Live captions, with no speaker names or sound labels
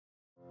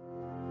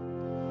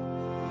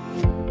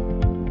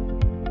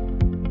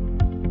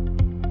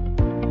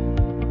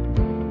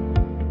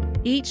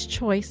Each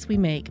choice we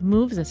make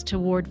moves us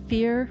toward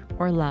fear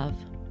or love.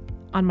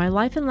 On my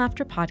Life and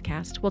Laughter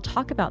podcast, we'll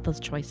talk about those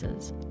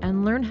choices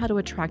and learn how to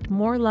attract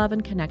more love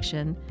and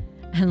connection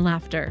and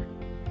laughter.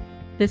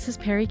 This is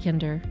Perry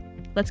Kinder.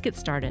 Let's get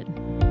started.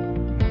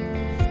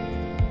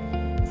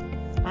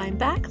 I'm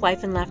back,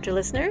 Life and Laughter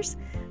listeners.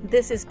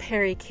 This is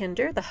Perry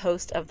Kinder, the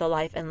host of the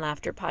Life and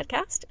Laughter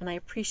podcast, and I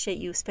appreciate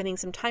you spending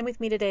some time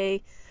with me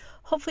today.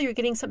 Hopefully you're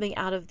getting something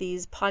out of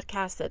these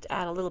podcasts that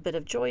add a little bit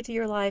of joy to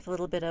your life, a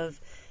little bit of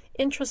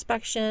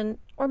introspection,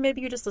 or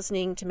maybe you're just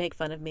listening to make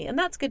fun of me, and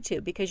that's good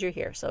too because you're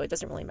here, so it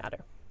doesn't really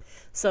matter.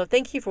 So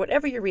thank you for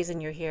whatever your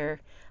reason you're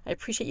here. I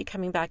appreciate you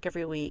coming back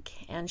every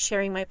week and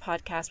sharing my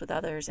podcast with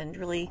others and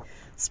really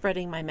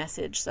spreading my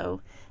message.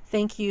 So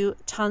thank you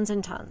tons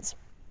and tons.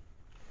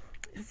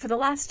 For the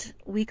last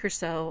week or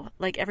so,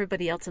 like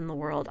everybody else in the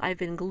world, I've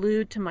been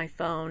glued to my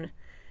phone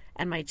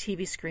and my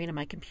TV screen and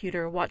my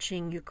computer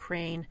watching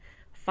Ukraine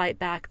fight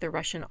back the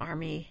Russian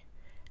army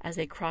as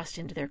they crossed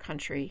into their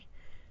country.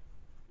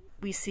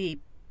 We see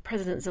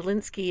President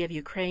Zelensky of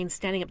Ukraine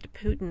standing up to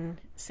Putin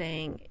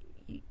saying,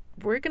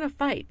 we're going to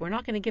fight. We're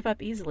not going to give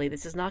up easily.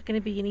 This is not going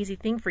to be an easy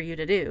thing for you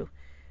to do.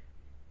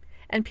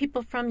 And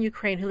people from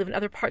Ukraine who live in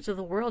other parts of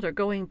the world are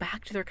going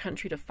back to their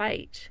country to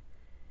fight.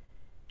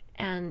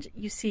 And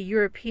you see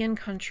European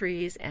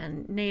countries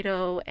and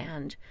NATO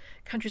and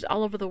countries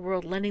all over the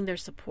world lending their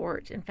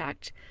support. In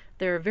fact,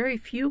 there are very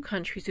few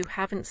countries who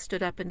haven't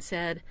stood up and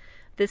said,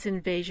 this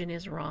invasion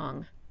is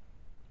wrong.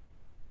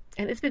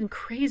 And it's been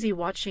crazy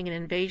watching an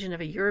invasion of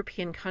a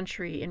European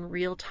country in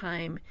real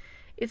time.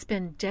 It's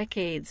been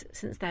decades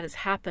since that has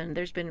happened.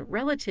 There's been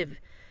relative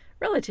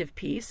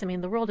peace. I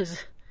mean, the world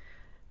is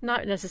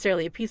not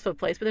necessarily a peaceful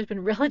place, but there's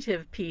been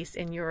relative peace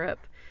in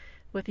Europe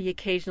with the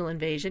occasional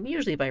invasion,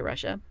 usually by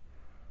Russia.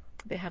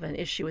 They have an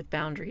issue with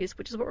boundaries,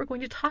 which is what we're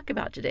going to talk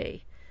about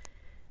today.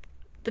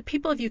 The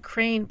people of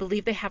Ukraine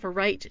believe they have a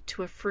right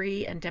to a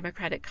free and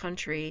democratic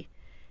country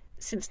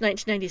since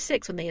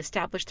 1996 when they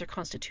established their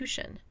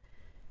constitution.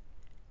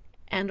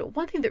 And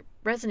one thing that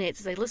resonates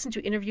as I listen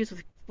to interviews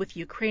with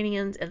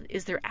Ukrainians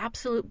is their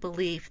absolute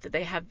belief that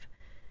they have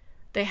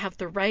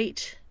the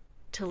right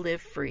to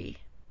live free.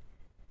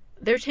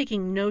 They're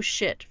taking no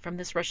shit from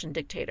this Russian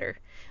dictator.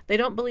 They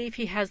don't believe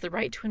he has the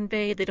right to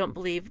invade. They don't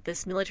believe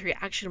this military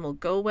action will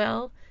go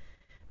well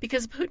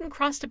because Putin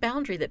crossed a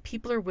boundary that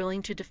people are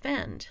willing to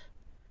defend.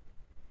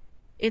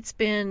 It's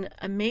been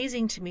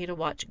amazing to me to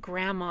watch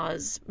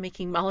grandmas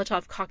making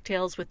Molotov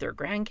cocktails with their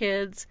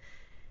grandkids,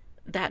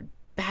 that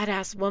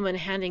badass woman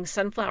handing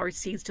sunflower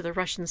seeds to the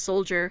Russian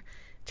soldier,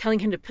 telling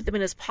him to put them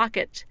in his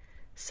pocket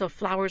so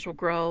flowers will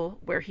grow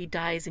where he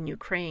dies in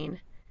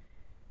Ukraine.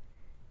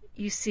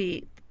 You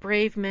see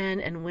brave men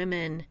and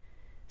women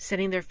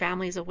sending their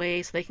families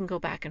away so they can go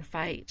back and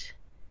fight.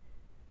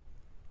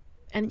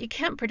 And you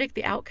can't predict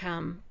the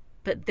outcome,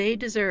 but they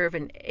deserve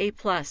an A+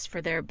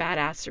 for their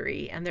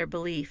badassery and their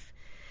belief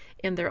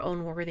in their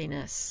own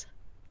worthiness.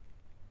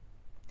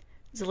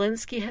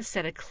 Zelensky has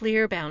set a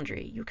clear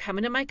boundary. You come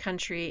into my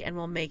country and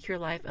we'll make your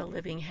life a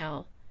living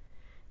hell.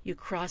 You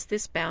cross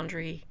this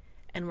boundary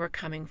and we're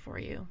coming for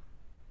you.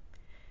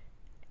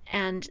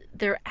 And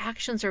their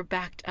actions are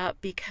backed up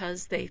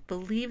because they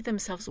believe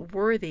themselves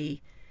worthy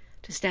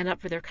to stand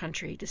up for their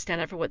country, to stand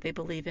up for what they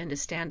believe in, to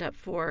stand up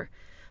for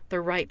the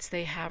rights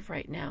they have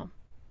right now.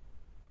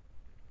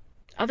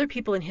 Other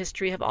people in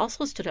history have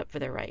also stood up for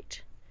their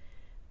right.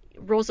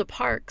 Rosa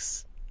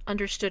Parks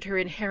understood her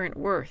inherent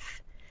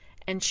worth,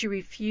 and she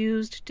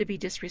refused to be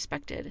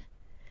disrespected.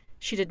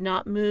 She did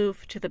not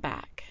move to the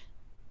back.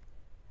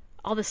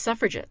 All the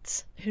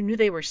suffragettes who knew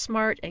they were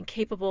smart and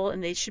capable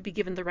and they should be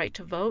given the right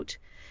to vote,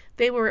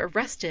 they were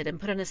arrested and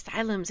put on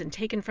asylums and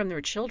taken from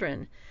their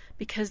children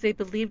because they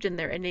believed in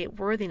their innate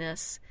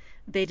worthiness.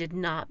 They did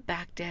not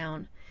back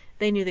down.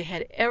 They knew they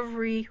had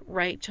every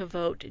right to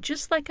vote,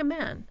 just like a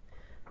man.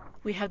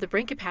 We have the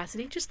brain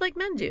capacity just like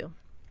men do.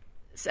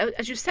 So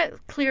as you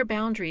set clear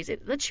boundaries,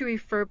 it lets you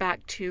refer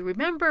back to,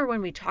 remember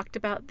when we talked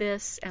about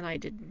this and I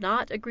did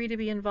not agree to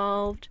be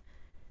involved?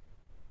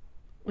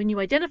 When you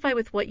identify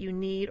with what you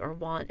need or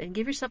want and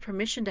give yourself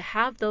permission to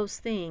have those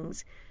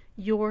things,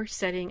 you're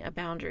setting a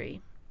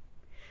boundary.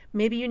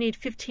 Maybe you need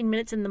 15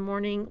 minutes in the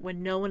morning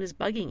when no one is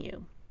bugging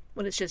you,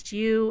 when it's just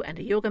you and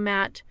a yoga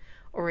mat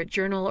or a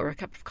journal or a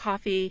cup of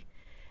coffee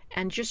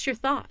and just your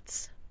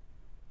thoughts.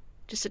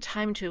 Just a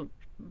time to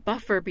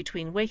buffer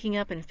between waking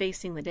up and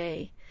facing the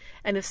day.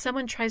 And if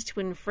someone tries to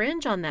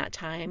infringe on that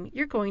time,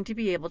 you're going to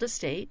be able to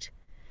state,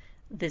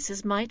 this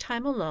is my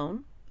time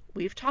alone.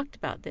 We've talked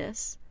about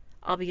this.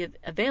 I'll be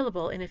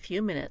available in a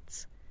few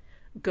minutes.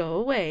 Go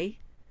away,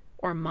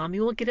 or Mommy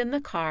will get in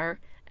the car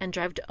and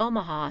drive to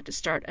Omaha to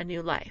start a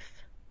new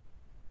life.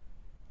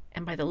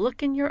 And by the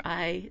look in your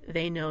eye,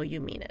 they know you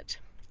mean it.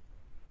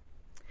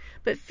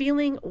 But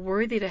feeling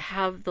worthy to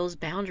have those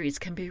boundaries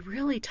can be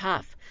really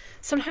tough.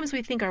 Sometimes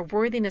we think our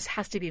worthiness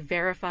has to be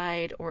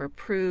verified or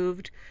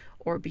approved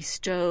or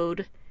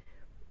bestowed.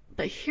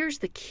 But here's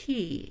the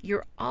key.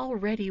 You're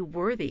already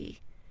worthy.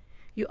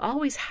 You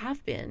always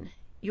have been.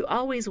 You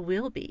always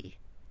will be.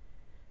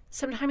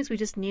 Sometimes we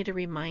just need a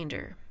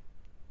reminder.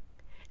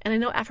 And I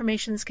know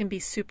affirmations can be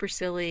super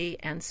silly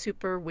and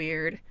super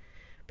weird,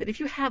 but if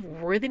you have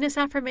worthiness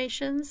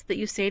affirmations that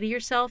you say to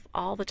yourself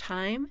all the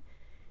time,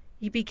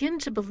 you begin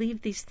to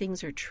believe these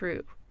things are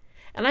true.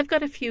 And I've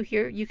got a few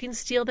here. You can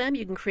steal them.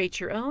 You can create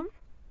your own,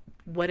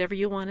 whatever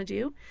you want to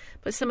do.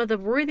 But some of the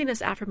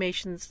worthiness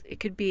affirmations, it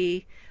could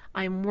be,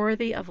 I'm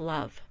worthy of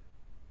love.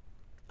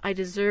 I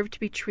deserve to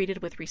be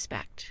treated with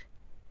respect.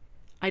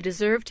 I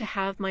deserve to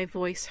have my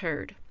voice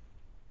heard.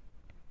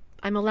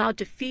 I'm allowed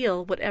to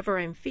feel whatever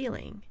I'm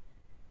feeling.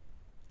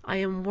 I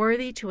am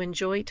worthy to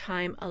enjoy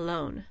time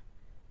alone.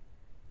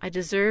 I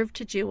deserve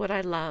to do what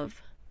I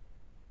love.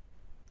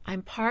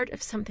 I'm part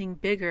of something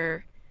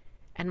bigger,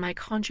 and my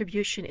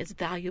contribution is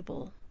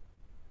valuable.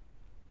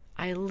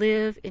 I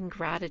live in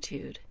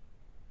gratitude.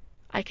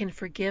 I can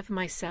forgive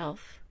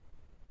myself.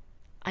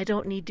 I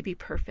don't need to be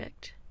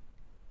perfect.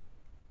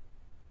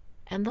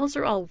 And those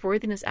are all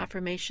worthiness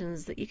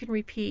affirmations that you can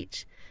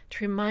repeat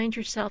to remind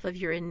yourself of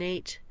your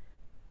innate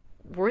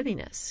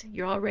worthiness.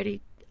 You're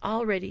already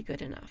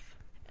good enough.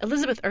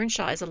 Elizabeth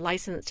Earnshaw is a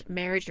licensed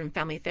marriage and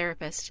family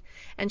therapist,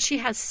 and she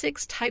has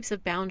 6 types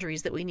of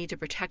boundaries that we need to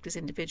protect as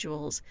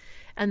individuals.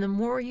 And the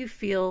more you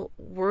feel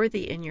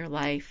worthy in your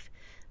life,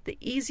 the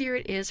easier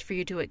it is for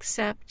you to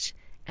accept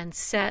and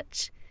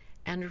set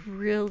and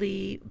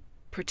really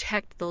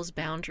protect those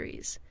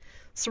boundaries.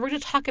 So we're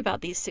going to talk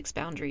about these 6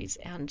 boundaries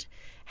and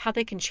how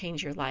they can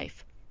change your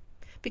life.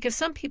 Because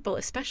some people,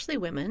 especially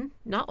women,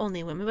 not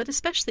only women, but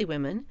especially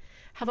women,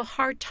 have a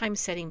hard time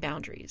setting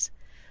boundaries.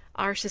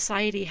 Our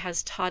society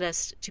has taught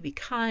us to be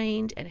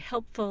kind and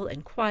helpful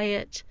and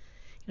quiet.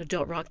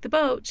 Don't rock the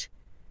boat,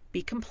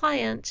 be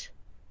compliant,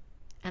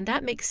 and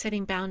that makes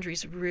setting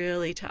boundaries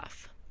really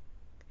tough.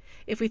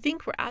 If we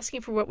think we're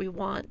asking for what we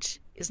want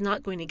is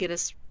not going to get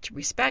us to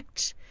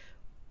respect,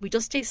 we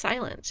just stay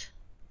silent.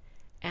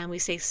 And we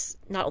stay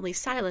not only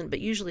silent, but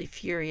usually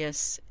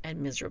furious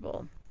and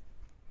miserable.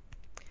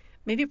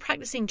 Maybe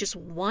practicing just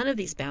one of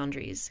these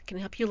boundaries can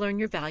help you learn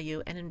your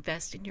value and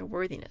invest in your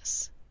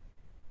worthiness.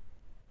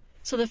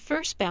 So the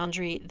first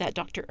boundary that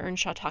Dr.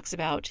 Earnshaw talks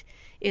about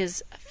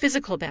is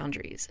physical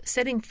boundaries,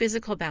 setting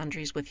physical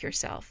boundaries with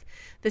yourself.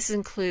 This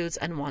includes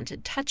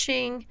unwanted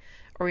touching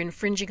or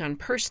infringing on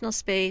personal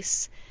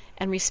space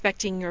and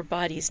respecting your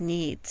body's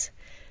needs.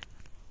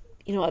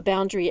 A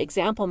boundary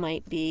example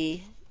might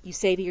be you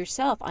say to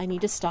yourself, I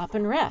need to stop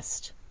and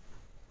rest.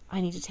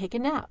 I need to take a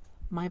nap.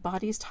 My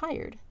body is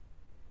tired.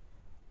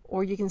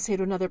 Or you can say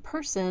to another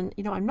person,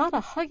 I'm not a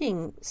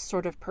hugging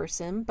sort of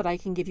person, but I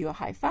can give you a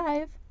high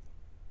five.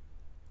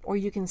 Or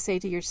you can say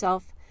to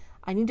yourself,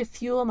 I need to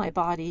fuel my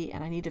body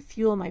and I need to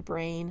fuel my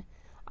brain.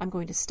 I'm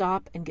going to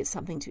stop and get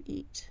something to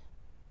eat.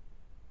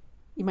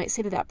 You might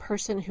say to that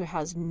person who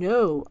has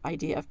no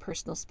idea of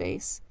personal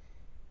space,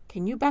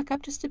 can you back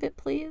up just a bit,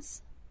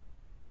 please?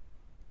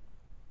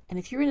 And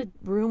if you're in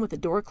a room with the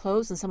door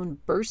closed and someone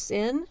bursts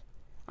in,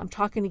 I'm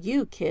talking to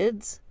you,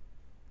 kids.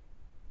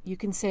 You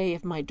can say,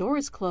 if my door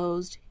is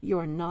closed, you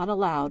are not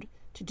allowed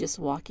to just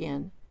walk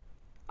in.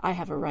 I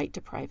have a right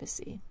to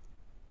privacy.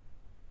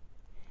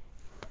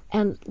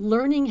 And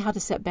learning how to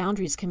set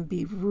boundaries can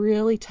be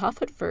really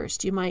tough at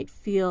first. You might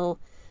feel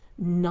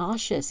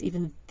nauseous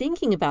even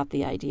thinking about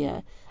the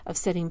idea of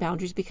setting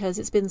boundaries because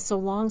it's been so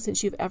long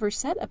since you've ever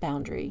set a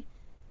boundary.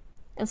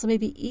 And so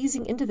maybe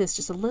easing into this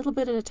just a little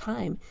bit at a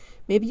time.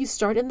 Maybe you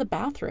start in the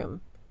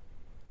bathroom.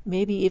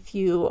 Maybe if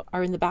you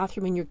are in the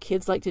bathroom and your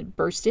kids like to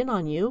burst in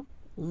on you,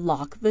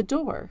 lock the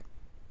door.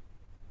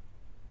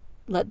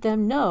 Let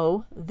them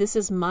know this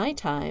is my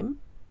time.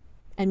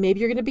 And maybe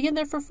you're going to be in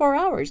there for 4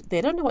 hours.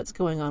 They don't know what's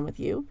going on with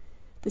you.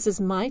 This is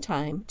my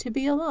time to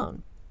be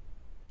alone.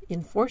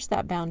 Enforce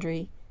that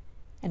boundary,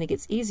 and it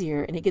gets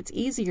easier. And it gets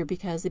easier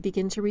because they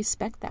begin to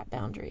respect that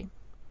boundary.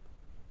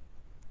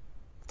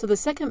 So the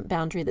second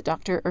boundary that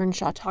Dr.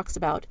 Earnshaw talks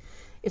about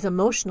is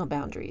emotional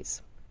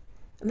boundaries.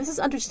 And this is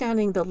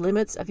understanding the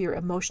limits of your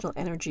emotional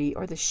energy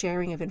or the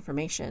sharing of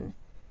information.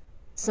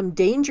 Some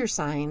danger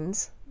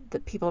signs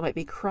that people might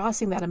be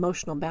crossing that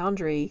emotional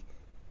boundary.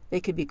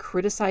 They could be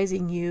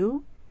criticizing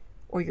you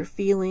or your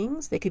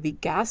feelings. They could be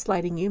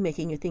gaslighting you,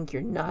 making you think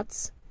you're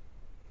nuts.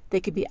 They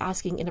could be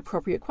asking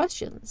inappropriate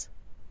questions.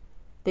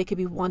 They could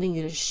be wanting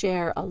you to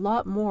share a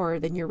lot more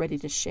than you're ready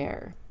to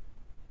share.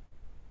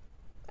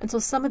 And so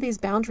some of these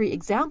boundary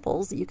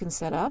examples that you can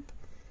set up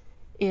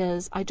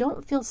is, I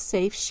don't feel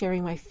safe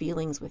sharing my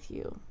feelings with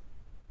you.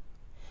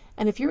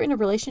 And if you're in a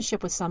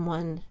relationship with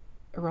someone,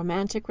 a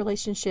romantic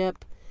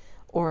relationship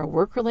or a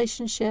work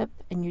relationship,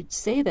 and you'd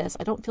say this,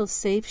 I don't feel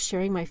safe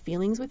sharing my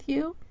feelings with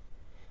you,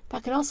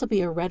 that could also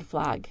be a red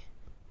flag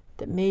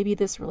that maybe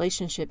this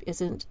relationship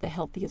isn't the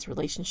healthiest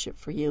relationship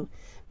for you.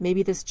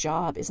 Maybe this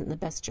job isn't the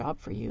best job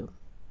for you.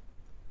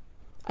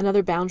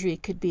 Another boundary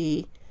could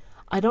be,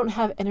 I don't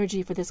have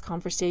energy for this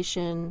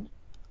conversation.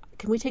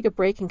 Can we take a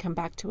break and come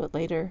back to it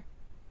later?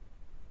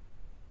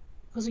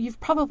 Because you've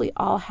probably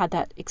all had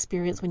that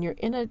experience when you're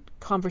in a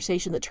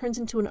conversation that turns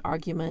into an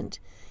argument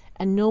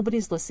and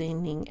nobody's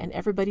listening and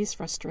everybody's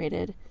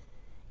frustrated.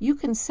 You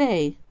can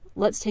say,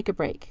 let's take a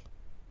break.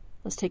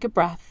 Let's take a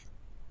breath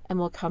and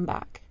we'll come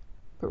back.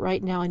 But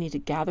right now I need to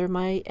gather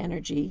my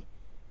energy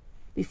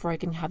before I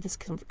can have this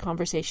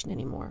conversation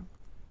anymore.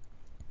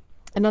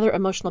 Another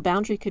emotional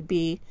boundary could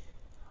be,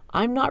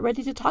 I'm not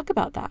ready to talk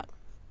about that.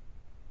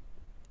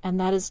 And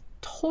that is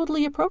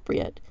totally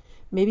appropriate.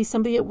 Maybe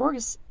somebody at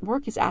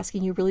work is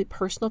asking you really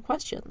personal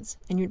questions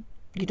and you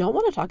don't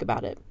want to talk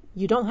about it.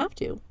 You don't have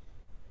to.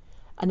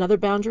 Another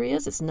boundary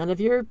is, it's none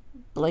of your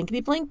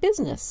blankety blank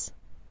business.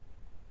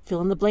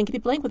 Fill in the blankety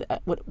blank with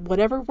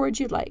whatever word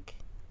you like.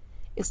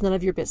 It's none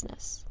of your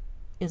business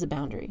is a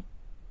boundary.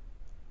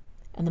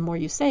 And the more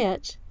you say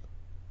it,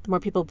 the more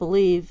people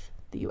believe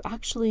that you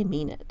actually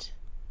mean it.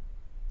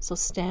 So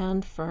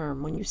stand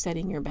firm when you're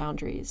setting your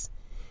boundaries.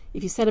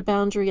 If you set a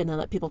boundary and then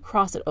let people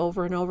cross it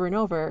over and over and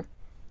over,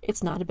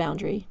 it's not a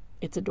boundary,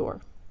 it's a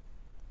door.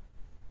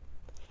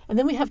 And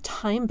then we have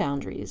time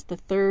boundaries. The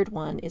third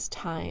one is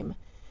time.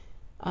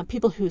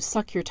 People who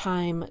suck your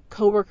time,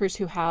 coworkers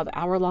who have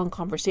hour-long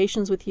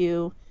conversations with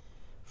you,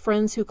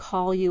 friends who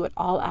call you at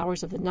all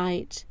hours of the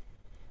night,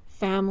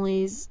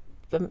 families,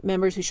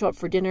 members who show up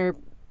for dinner.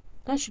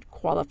 I should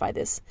qualify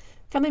this.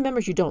 Family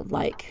members you don't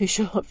like who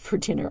show up for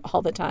dinner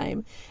all the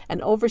time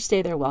and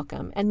overstay their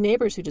welcome, and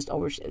neighbors who just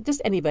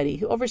anybody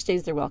who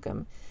overstays their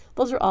welcome.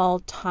 Those are all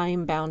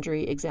time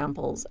boundary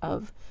examples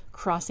of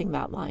crossing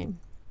that line.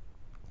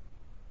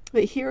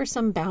 But here are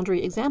some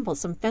boundary examples,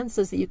 some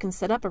fences that you can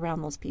set up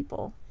around those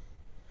people.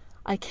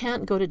 I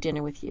can't go to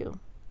dinner with you.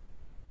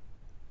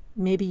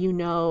 Maybe you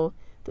know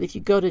that if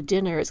you go to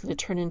dinner, it's going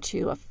to turn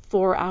into a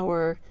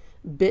 4-hour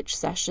bitch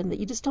session that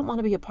you just don't want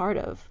to be a part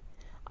of.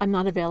 I'm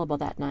not available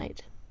that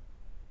night.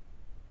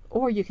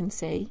 Or you can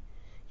say,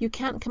 you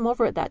can't come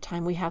over at that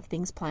time, we have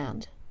things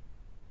planned.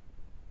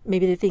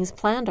 Maybe the things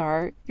planned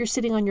are, you're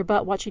sitting on your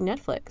butt watching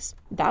Netflix.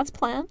 That's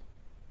planned.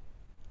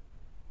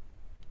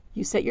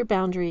 You set your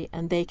boundary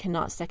and they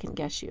cannot second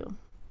guess you.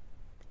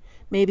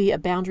 Maybe a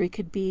boundary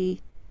could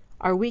be,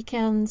 our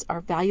weekends are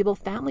valuable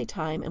family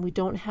time and we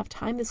don't have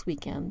time this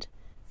weekend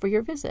for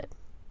your visit.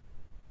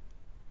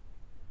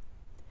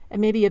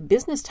 And maybe a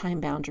business time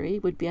boundary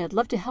would be, I'd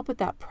love to help with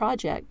that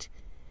project.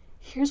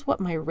 Here's what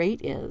my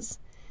rate is.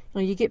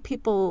 You get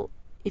people,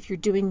 if you're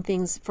doing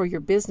things for your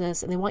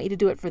business and they want you to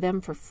do it for them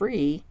for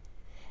free,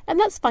 and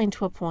that's fine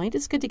to a point.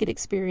 It's good to get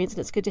experience and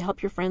it's good to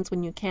help your friends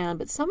when you can.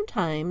 But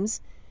sometimes,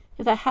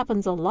 if that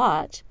happens a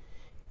lot,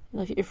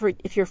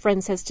 if your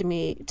friend says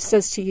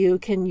to you,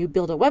 can you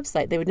build a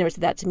website? They would never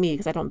say that to me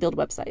because I don't build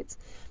websites.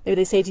 Maybe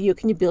they say to you,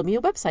 can you build me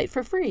a website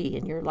for free?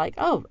 And you're like,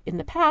 oh, in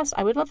the past,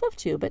 I would have loved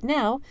to, but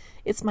now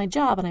it's my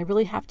job and I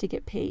really have to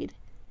get paid.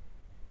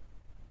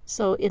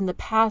 So in the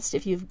past,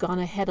 if you've gone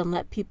ahead and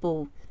let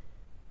people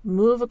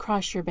move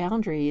across your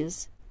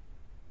boundaries,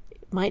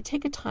 it might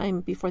take a time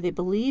before they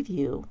believe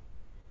you,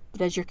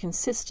 but as you're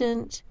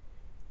consistent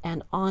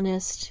and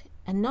honest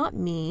and not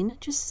mean,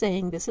 just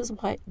saying this is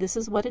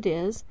what it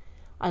is.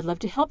 I'd love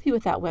to help you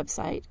with that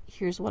website.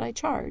 Here's what I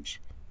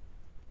charge.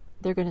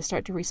 They're going to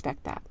start to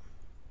respect that.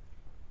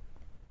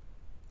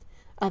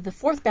 The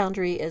fourth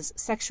boundary is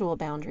sexual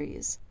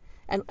boundaries.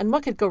 And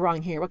what could go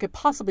wrong here? What could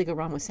possibly go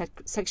wrong with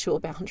sexual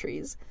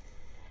boundaries?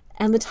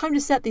 And the time to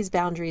set these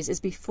boundaries is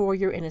before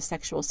you're in a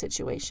sexual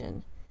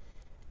situation.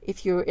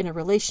 If you're in a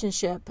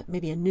relationship,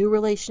 maybe a new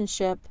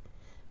relationship,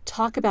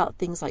 talk about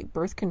things like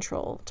birth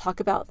control. Talk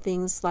about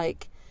things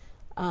like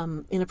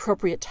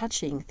inappropriate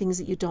touching, things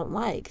that you don't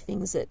like,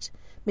 things that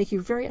make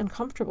you very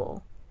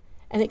uncomfortable.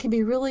 And it can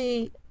be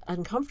really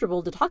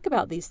uncomfortable to talk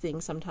about these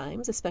things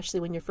sometimes, especially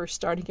when you're first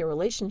starting a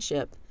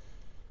relationship.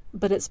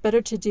 But it's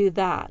better to do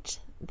that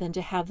than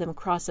to have them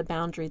cross a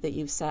boundary that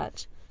you've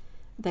set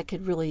that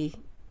could really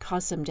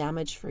cause some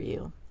damage for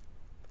you.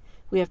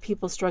 We have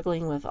people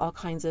struggling with all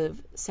kinds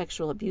of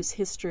sexual abuse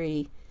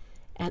history,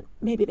 and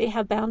maybe they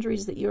have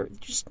boundaries that you're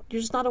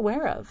just not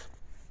aware of.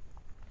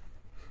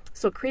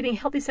 So creating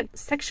healthy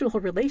sexual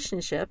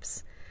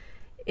relationships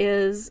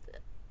is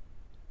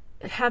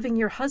having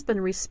your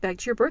husband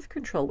respect your birth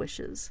control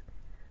wishes.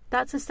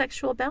 That's a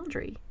sexual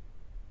boundary.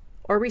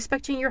 Or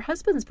respecting your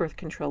husband's birth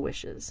control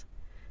wishes.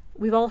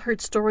 We've all heard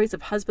stories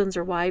of husbands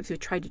or wives who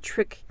tried to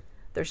trick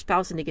their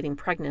spouse into getting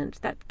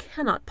pregnant. That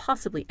cannot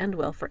possibly end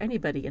well for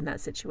anybody in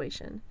that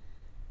situation.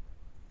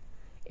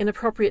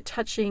 Inappropriate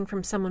touching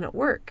from someone at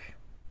work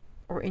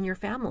or in your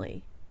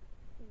family.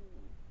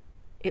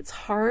 It's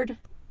hard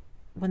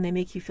when they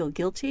make you feel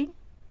guilty,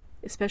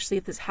 especially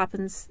if this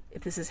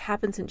has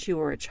happened since you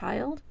were a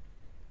child.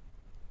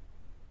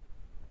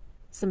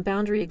 Some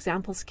boundary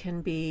examples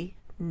can be,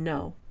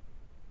 no,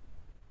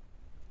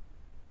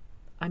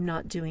 I'm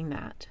not doing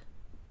that.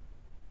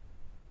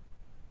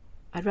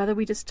 I'd rather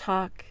we just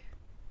talk.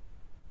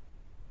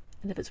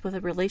 And if it's with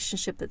a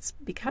relationship that's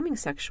becoming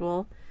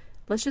sexual,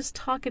 let's just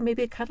talk and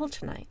maybe a cuddle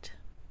tonight.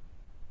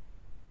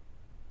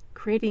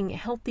 Creating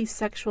healthy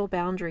sexual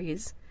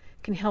boundaries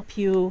can help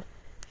you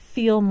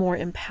feel more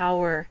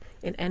empowered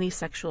in any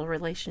sexual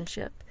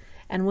relationship.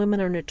 And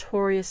women are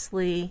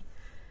notoriously,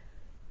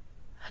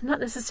 not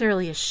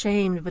necessarily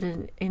ashamed, but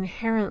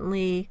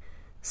inherently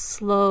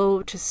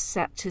slow to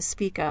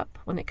speak up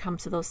when it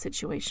comes to those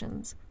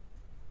situations.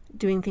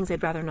 doing things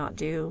I'd rather not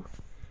do,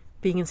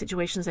 being in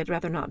situations I'd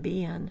rather not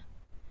be in.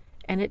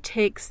 And it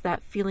takes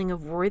that feeling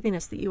of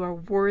worthiness, that you are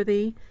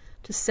worthy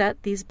to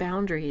set these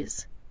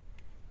boundaries.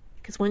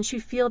 Because once you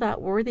feel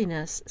that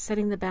worthiness,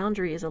 setting the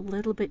boundary is a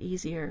little bit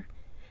easier.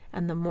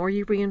 And the more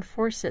you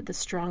reinforce it, the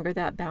stronger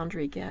that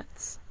boundary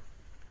gets.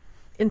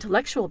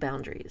 Intellectual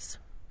boundaries.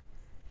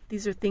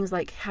 These are things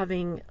like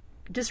having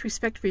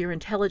disrespect for your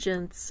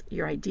intelligence,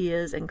 your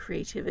ideas, and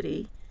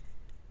creativity.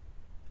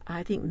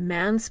 I think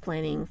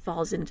mansplaining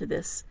falls into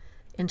this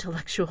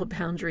intellectual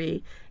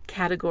boundary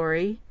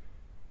category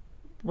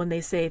when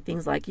they say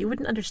things like, you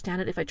wouldn't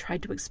understand it if I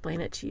tried to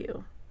explain it to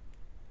you.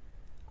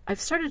 I've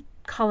started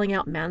calling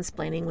out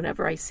mansplaining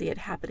whenever I see it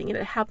happening, and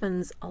it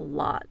happens a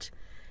lot.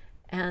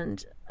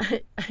 And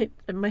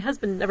my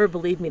husband never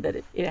believed me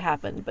that it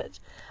happened, but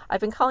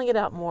I've been calling it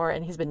out more,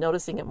 and he's been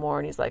noticing it more,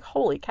 and he's like,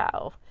 holy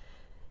cow.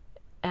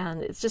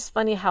 And it's just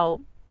funny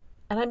how,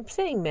 and I'm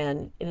saying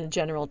men in a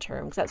general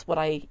term, because that's what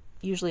I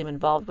usually am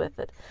involved with,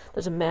 that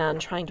there's a man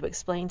trying to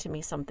explain to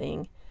me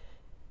something.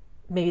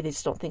 Maybe they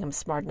just don't think I'm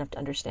smart enough to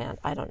understand.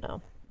 I don't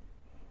know.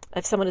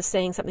 If someone is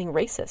saying something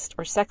racist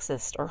or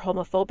sexist or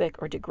homophobic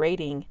or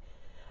degrading,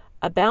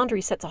 a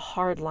boundary sets a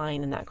hard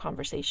line in that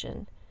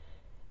conversation.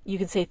 You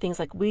can say things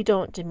like, we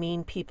don't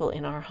demean people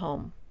in our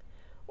home,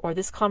 or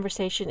this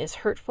conversation is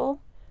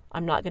hurtful.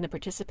 I'm not going to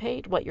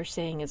participate. What you're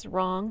saying is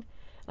wrong.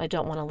 I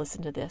don't want to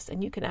listen to this.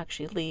 And you can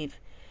actually leave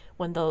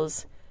when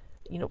those,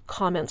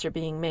 comments are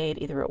being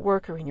made either at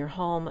work or in your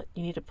home.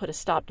 You need to put a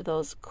stop to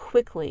those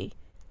quickly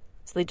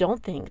so they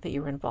don't think that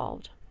you're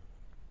involved.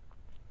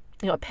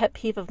 A pet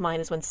peeve of mine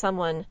is when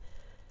someone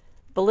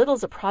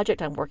belittles a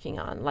project I'm working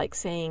on, like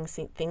saying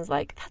things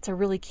like, that's a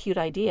really cute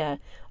idea,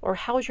 or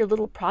how is your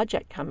little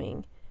project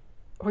coming?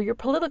 Or your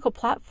political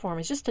platform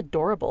is just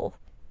adorable.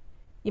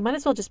 You might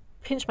as well just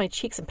pinch my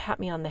cheeks and pat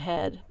me on the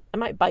head. I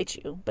might bite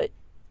you, but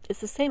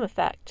it's the same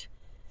effect.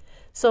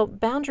 So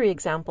boundary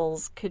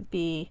examples could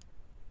be,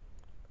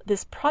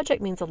 this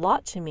project means a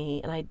lot to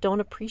me and I don't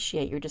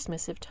appreciate your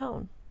dismissive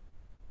tone.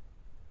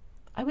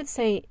 I would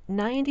say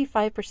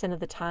 95% of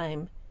the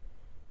time,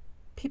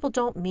 people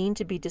don't mean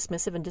to be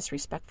dismissive and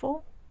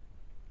disrespectful.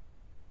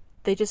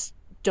 They just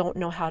don't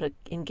know how to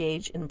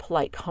engage in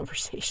polite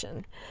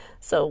conversation.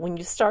 So when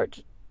you start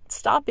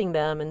stopping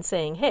them and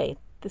saying, hey,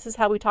 this is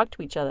how we talk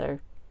to each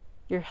other,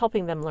 you're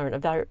helping them learn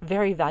a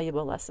very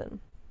valuable lesson.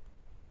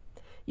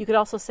 You could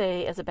also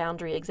say, as a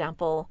boundary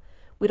example,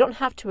 we don't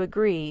have to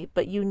agree,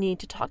 but you need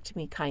to talk to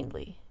me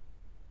kindly.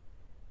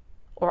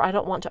 Or I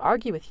don't want to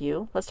argue with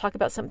you. Let's talk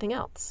about something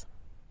else.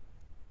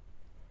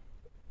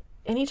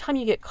 Anytime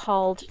you get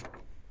called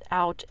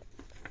out,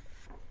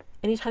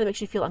 anytime it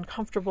makes you feel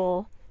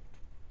uncomfortable,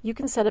 you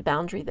can set a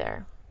boundary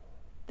there.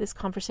 This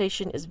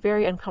conversation is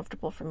very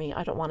uncomfortable for me.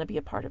 I don't want to be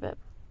a part of it.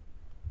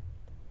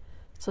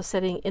 So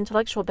setting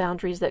intellectual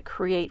boundaries that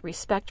create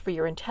respect for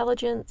your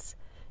intelligence,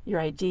 your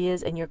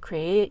ideas, and your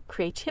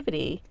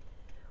creativity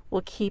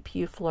will keep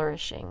you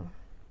flourishing.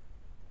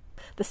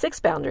 The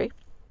sixth boundary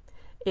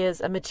is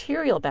a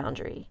material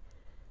boundary.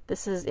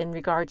 This is in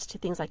regards to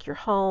things like your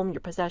home,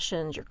 your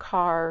possessions, your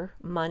car,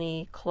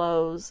 money,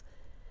 clothes.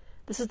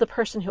 This is the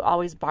person who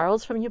always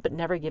borrows from you but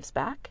never gives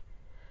back.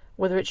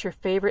 Whether it's your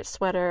favorite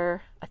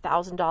sweater,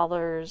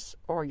 $1,000,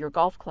 or your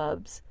golf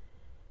clubs,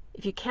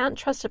 if you can't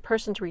trust a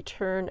person to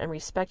return and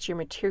respect your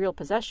material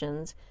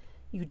possessions,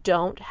 you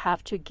don't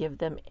have to give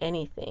them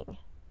anything.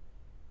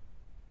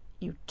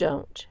 You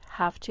don't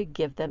have to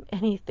give them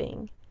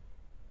anything.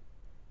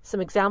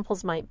 Some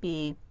examples might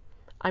be,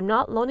 I'm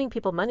not loaning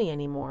people money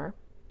anymore.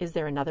 Is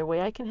there another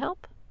way I can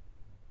help?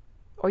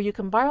 Or you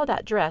can borrow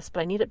that dress,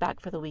 but I need it back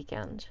for the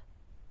weekend.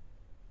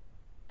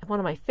 And one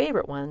of my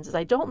favorite ones is,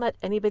 I don't let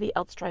anybody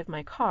else drive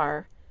my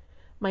car.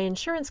 My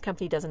insurance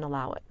company doesn't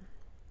allow it.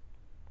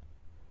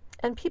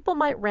 And people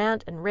might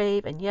rant and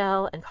rave and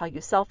yell and call you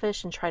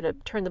selfish and try to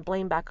turn the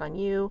blame back on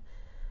you.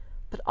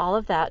 But all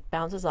of that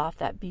bounces off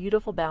that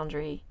beautiful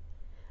boundary.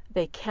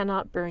 They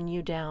cannot burn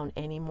you down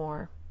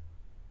anymore.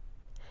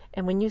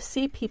 And when you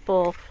see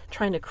people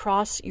trying to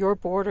cross your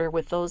border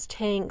with those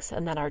tanks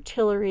and that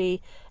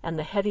artillery and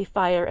the heavy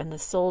fire and the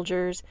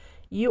soldiers,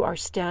 you are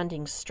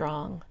standing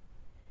strong.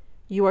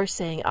 You are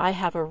saying, I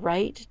have a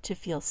right to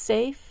feel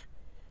safe,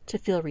 to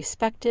feel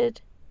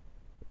respected,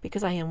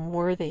 because I am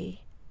worthy.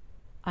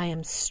 I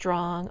am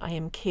strong, I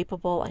am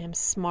capable, I am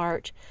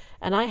smart,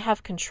 and I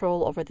have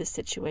control over this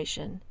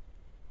situation.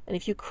 And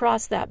if you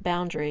cross that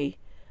boundary,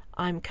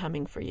 I'm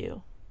coming for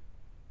you.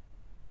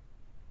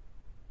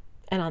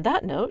 And on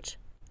that note,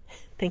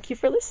 thank you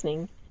for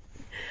listening.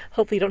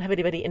 Hopefully you don't have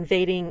anybody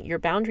invading your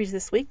boundaries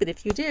this week, but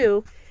if you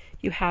do,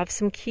 you have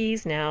some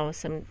keys now,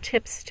 some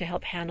tips to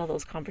help handle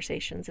those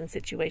conversations and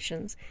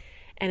situations.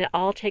 And it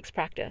all takes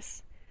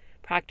practice.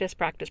 Practice,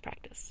 practice,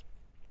 practice.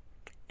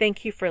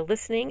 Thank you for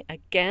listening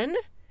again.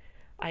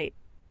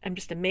 I'm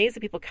just amazed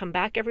that people come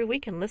back every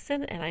week and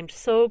listen, and I'm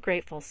so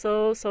grateful,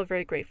 so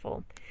very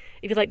grateful.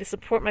 If you'd like to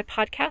support my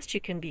podcast, you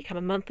can become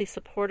a monthly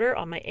supporter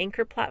on my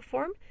Anchor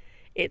platform.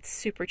 It's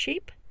super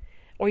cheap.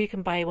 Or you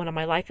can buy one of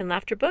my Life and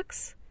Laughter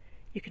books.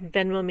 You can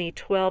Venmo me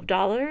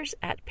 $12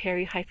 at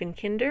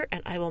Perry-Kinder,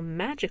 and I will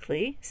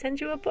magically send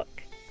you a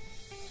book.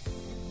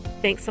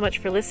 Thanks so much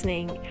for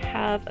listening.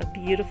 Have a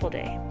beautiful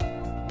day.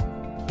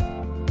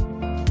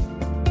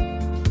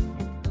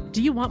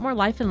 Do you want more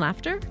life and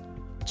laughter?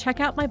 Check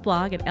out my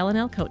blog at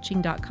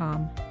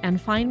ellenlcoaching.com and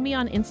find me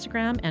on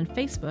Instagram and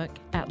Facebook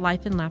at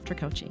Life and Laughter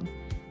Coaching.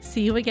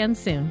 See you again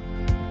soon.